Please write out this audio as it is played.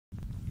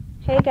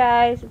Hey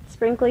guys, it's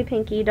Sprinkly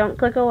Pinky. Don't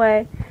click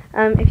away.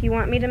 If you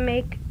want me to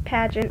make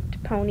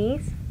pageant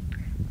ponies,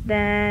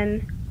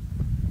 then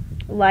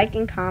like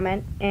and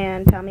comment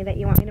and tell me that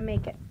you want me to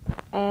make it.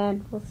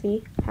 And we'll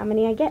see how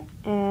many I get.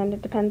 And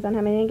it depends on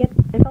how many I get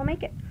if I'll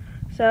make it.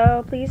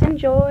 So please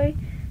enjoy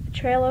the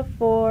trailer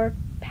for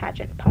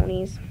pageant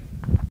ponies.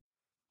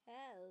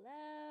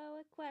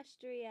 Hello,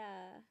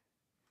 Equestria.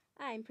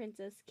 I'm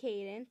Princess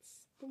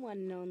Cadence, the one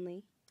and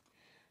only.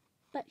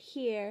 But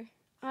here,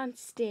 on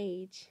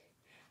stage,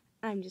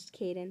 I'm just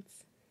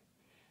Cadence,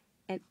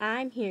 and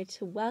I'm here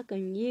to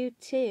welcome you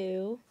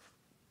to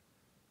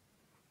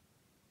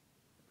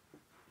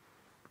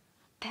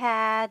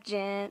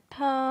Pageant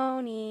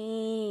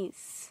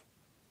Ponies.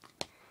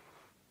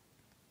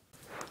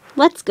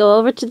 Let's go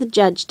over to the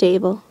judge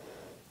table.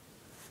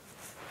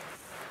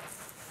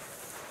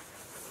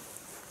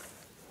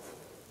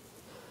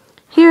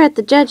 Here at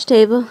the judge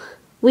table,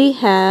 we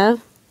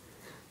have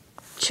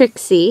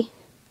Trixie.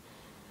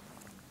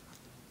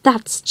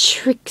 That's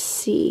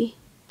Trixie,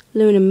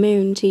 Luna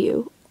Moon to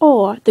you,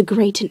 or the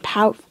great and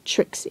powerful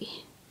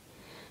Trixie.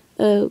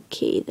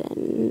 Okay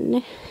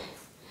then.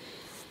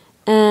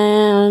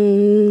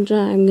 And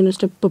I'm gonna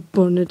step up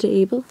on the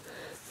table.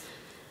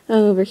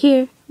 Over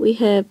here, we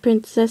have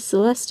Princess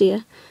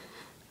Celestia.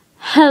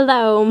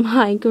 Hello,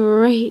 my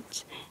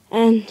great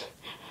and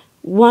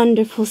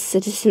wonderful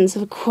citizens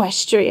of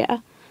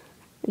Equestria.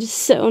 It is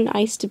so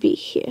nice to be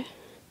here.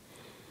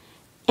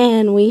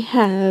 And we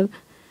have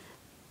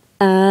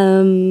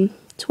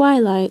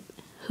Twilight,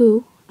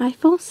 who I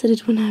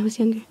falsetted when I was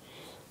younger.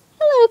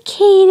 Hello,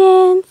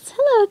 Cadence.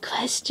 Hello,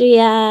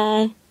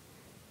 Equestria.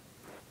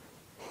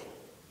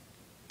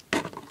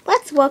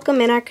 Let's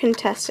welcome in our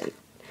contestant.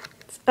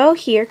 Oh,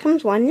 here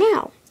comes one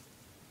now.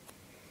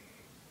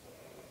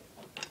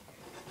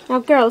 Now,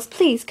 girls,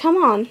 please,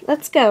 come on.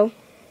 Let's go.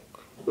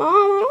 Mom,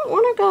 I don't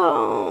want to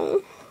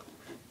go.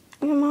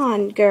 Come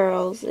on,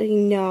 girls. You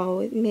know,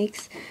 it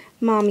makes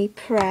Mommy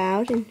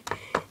proud, and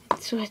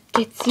it's what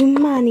gets you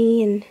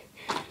money and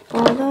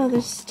all the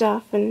other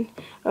stuff. And,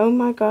 oh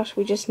my gosh,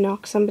 we just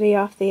knocked somebody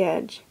off the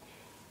edge.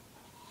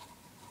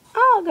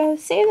 I'll go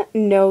see that.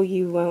 No,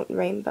 you won't,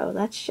 Rainbow.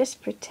 Let's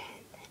just pretend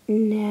that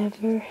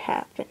never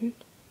happened.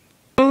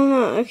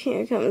 Oh, look,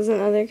 here comes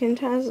another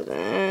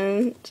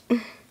contestant.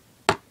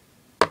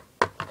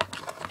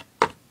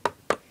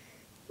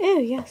 Oh,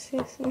 yes.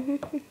 Oh,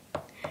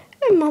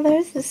 Mother,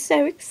 this is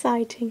so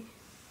exciting.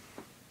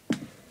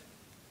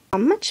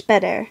 Much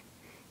better.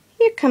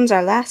 Here comes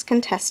our last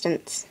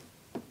contestants.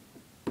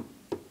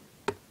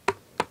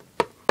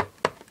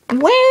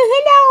 Well,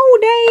 hello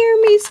there,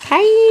 Miss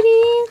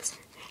Cadence.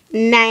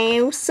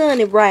 Now,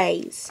 Sunny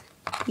Rays.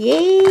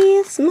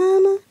 Yes,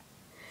 Mama.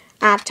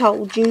 I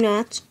told you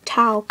not to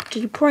talk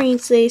to the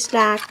princess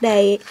like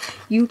that.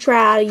 You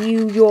try to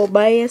use your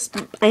best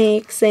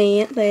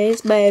accent.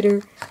 That's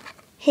better.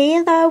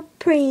 Hello,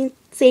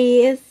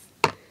 princess.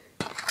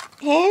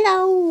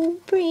 Hello,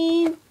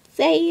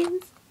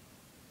 princess.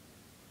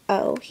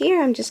 Oh, here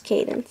I'm just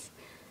Cadence.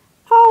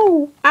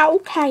 Oh,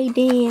 okay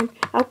then.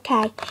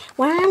 Okay.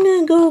 Well, I'm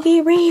gonna go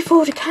get ready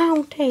for the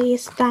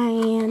contest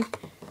then.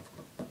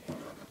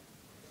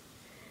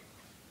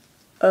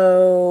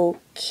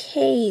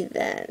 Okay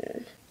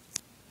then.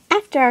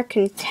 After our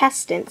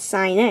contestants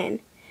sign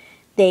in,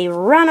 they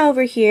run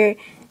over here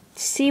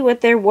to see what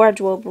their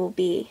wardrobe will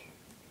be.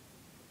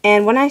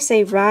 And when I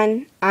say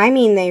run, I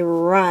mean they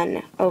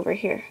run over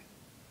here.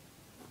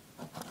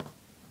 Oh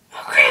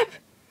crap!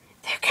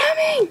 They're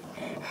coming!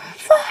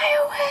 Fly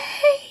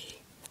away!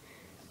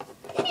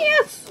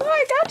 Yes!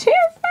 I got here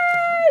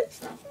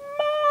first!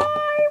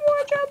 My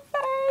wardrobe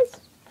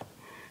first!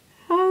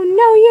 Oh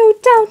no, you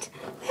don't!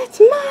 It's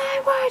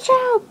my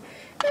wardrobe!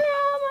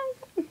 Oh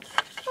my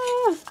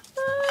God!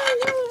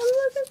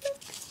 Look at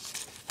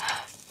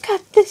this!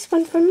 Got this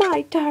one for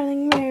my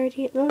darling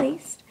Rarity at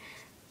least.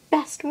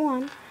 Best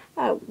one.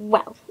 Oh,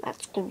 well,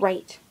 that's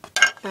great.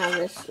 Oh,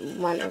 this is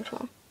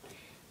wonderful.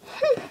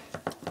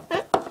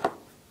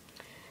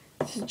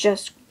 This is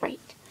just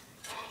great.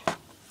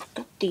 I've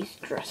got these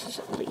dresses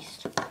at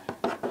least.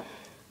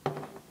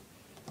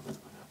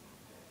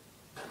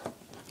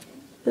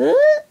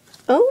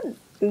 Oh,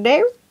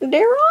 they're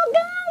all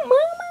gone,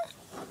 Mama.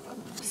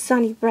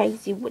 Sunny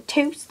Rays, you were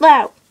too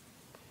slow.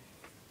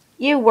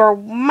 You were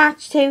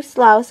much too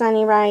slow,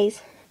 Sunny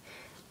Rays.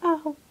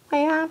 Oh,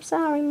 well, I'm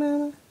sorry,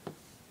 Mama.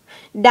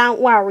 Don't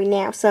worry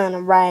now,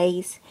 Sunny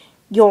Rays.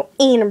 Your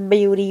inner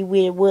beauty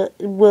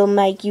will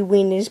make you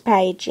win this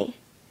pageant.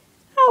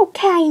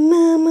 Okay,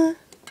 Mama.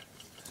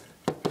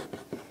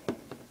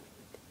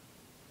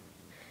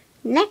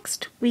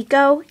 Next, we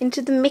go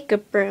into the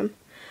makeup room,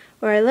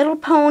 where our little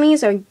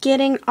ponies are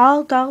getting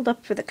all dolled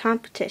up for the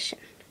competition.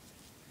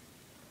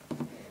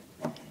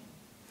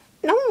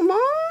 No, Mom,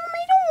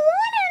 I don't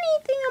want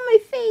anything on my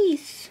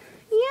face.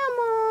 Yeah,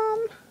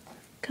 Mom.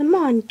 Come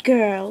on,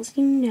 girls,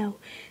 you know,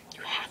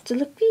 you have to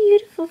look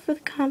beautiful for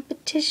the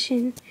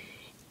competition.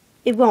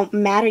 It won't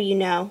matter, you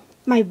know.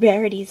 My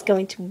Rarity is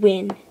going to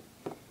win.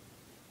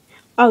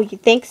 Oh, you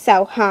think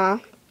so, huh?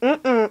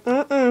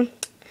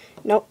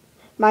 Nope.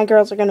 My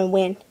girls are going to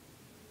win.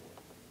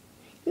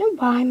 You know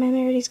why my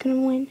Merity's going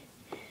to win?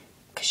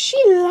 Because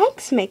she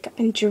likes makeup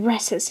and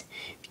dresses.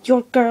 If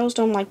your girls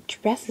don't like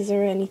dresses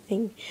or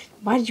anything,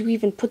 why did you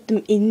even put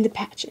them in the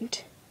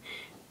pageant?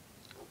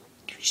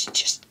 You should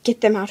just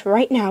get them out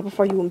right now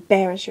before you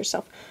embarrass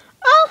yourself.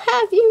 I'll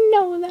have you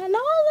know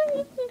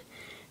that.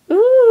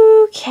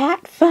 Ooh,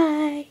 cat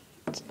fight.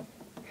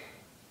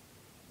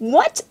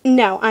 What?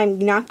 No, I'm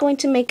not going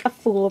to make a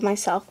fool of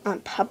myself on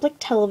public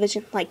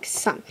television like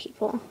some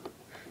people.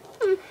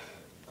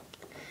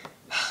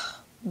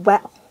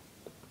 Well.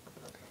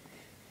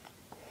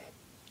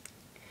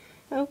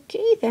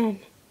 Okay, then.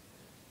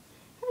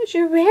 How's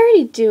your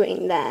Rarity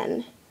doing,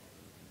 then?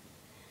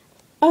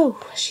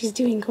 Oh, she's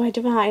doing quite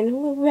fine.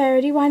 Well,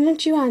 Rarity, why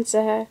don't you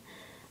answer her?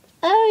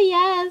 Oh,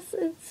 yes,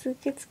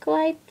 it's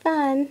quite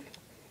fun.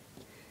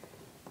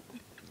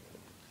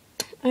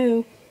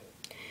 Oh.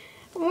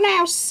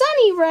 Now,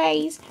 Sunny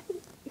Rays,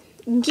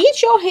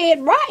 get your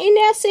head right in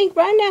that sink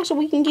right now so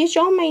we can get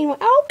your main one.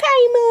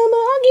 Okay, Mama,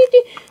 I'll get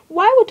it.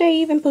 Why would they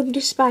even put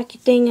this spiky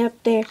thing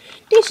up there?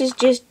 This is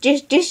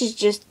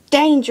just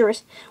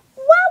dangerous.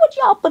 Why would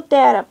y'all put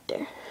that up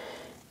there?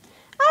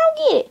 I don't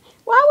get it.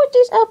 Why would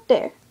this up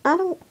there? I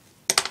don't.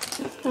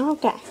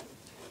 Okay.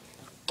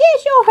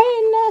 Get your head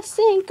in that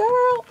sink,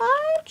 girl.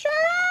 I'm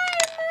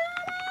trying,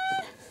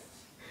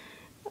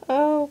 Mama.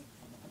 Oh,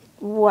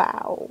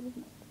 wow.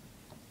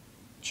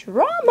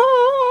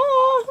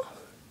 Drama!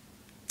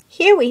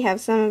 Here we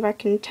have some of our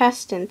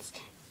contestants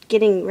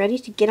getting ready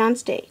to get on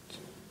stage.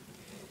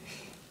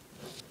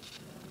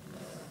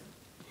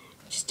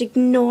 Just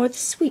ignore the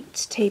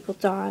sweets table,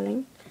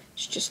 darling.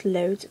 It's just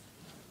loads of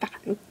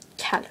fat and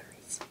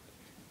calories.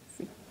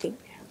 Everything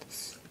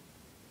else.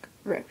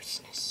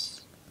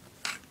 Grossness.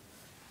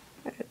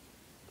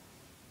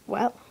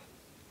 Well.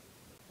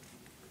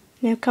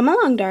 Now come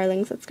along,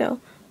 darlings. Let's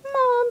go.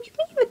 Mom, can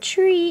we have a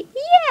treat?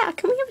 Yeah,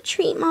 can we have a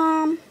treat,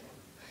 Mom?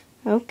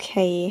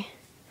 Okay.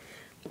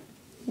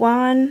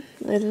 One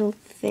little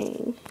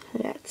thing.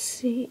 Let's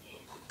see.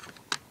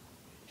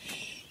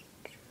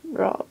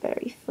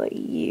 Strawberry for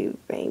you,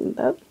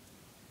 Rainbow.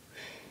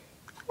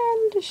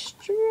 And a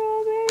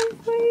strawberry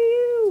for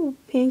you,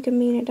 Pink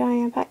Amina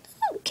Diane Pie.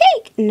 Oh,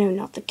 cake! No,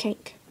 not the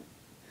cake.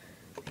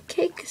 The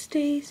cake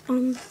stays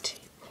on the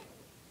table.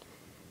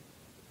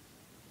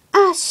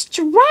 A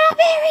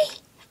strawberry?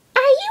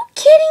 Are you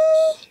kidding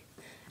me?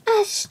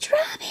 A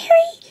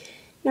strawberry?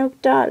 No,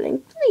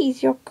 darling,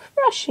 please, you're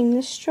crushing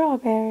the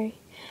strawberry.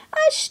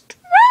 A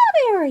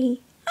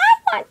strawberry! I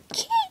want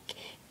cake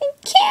and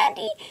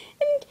candy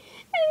and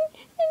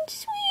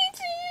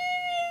sweets.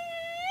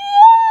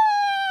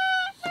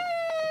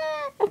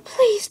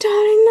 Please,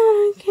 darling,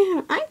 not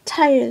again. I'm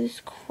tired of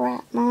this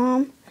crap,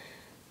 Mom.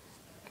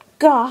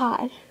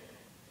 God.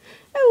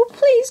 Oh,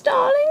 please,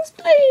 darlings,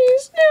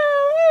 please,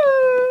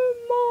 no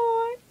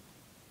more.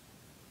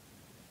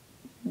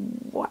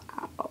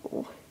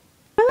 Wow.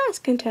 My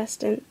last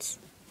contestants.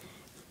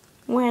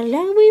 Well,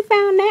 we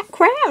found that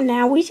crowd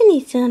now. We just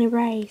need Sunny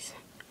Rays.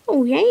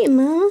 Oh, yeah,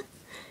 Ma.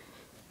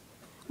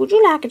 Would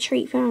you like a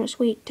treat from a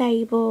sweet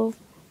table?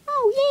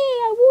 Oh,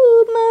 yeah, I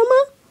would,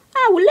 Mama.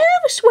 I would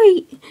love a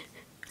sweet.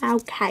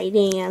 Okay,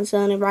 then,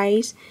 Sunny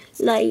Rays.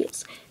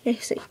 Let's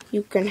see.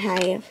 You can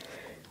have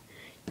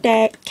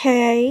that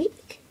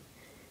cake.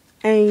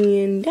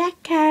 And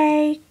that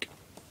cake.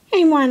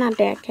 And why not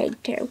that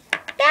cake, too?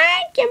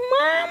 Thank you,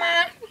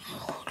 Mama.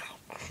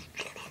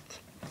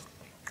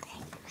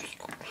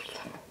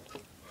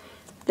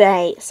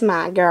 That's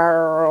my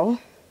girl.